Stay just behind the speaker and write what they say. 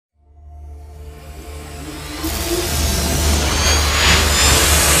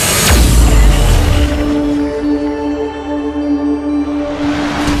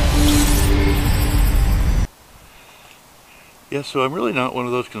Yeah, so I'm really not one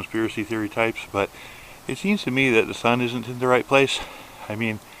of those conspiracy theory types, but it seems to me that the sun isn't in the right place. I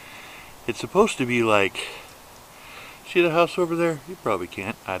mean, it's supposed to be like, see the house over there? You probably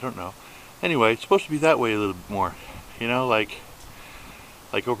can't, I don't know. Anyway, it's supposed to be that way a little bit more, you know, like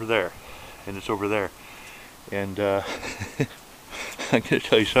over there, and it's over there. And I'm gonna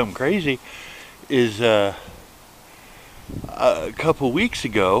tell you something crazy, is a couple weeks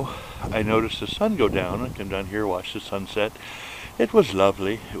ago, I noticed the sun go down. I come down here, watch the sunset. It was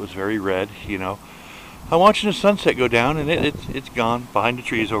lovely. It was very red, you know. I'm watching the sunset go down, and it's gone behind the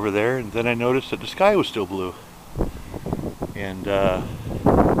trees over there. And then I noticed that the sky was still blue. And about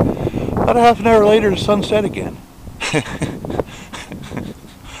a half an hour later, the sun set again.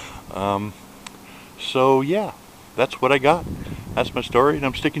 um, so yeah, that's what I got. That's my story, and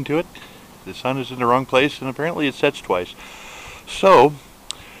I'm sticking to it. The sun is in the wrong place, and apparently it sets twice. So,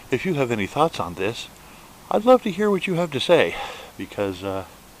 if you have any thoughts on this, I'd love to hear what you have to say, because I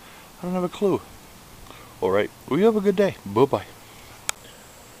don't have a clue. Alright, well, you have a good day. Bye-bye.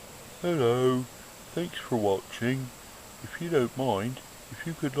 Hello, thanks for watching. If you don't mind, if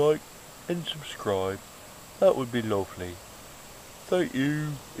you could like and subscribe, that would be lovely. Thank you,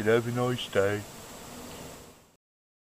 and have a nice day.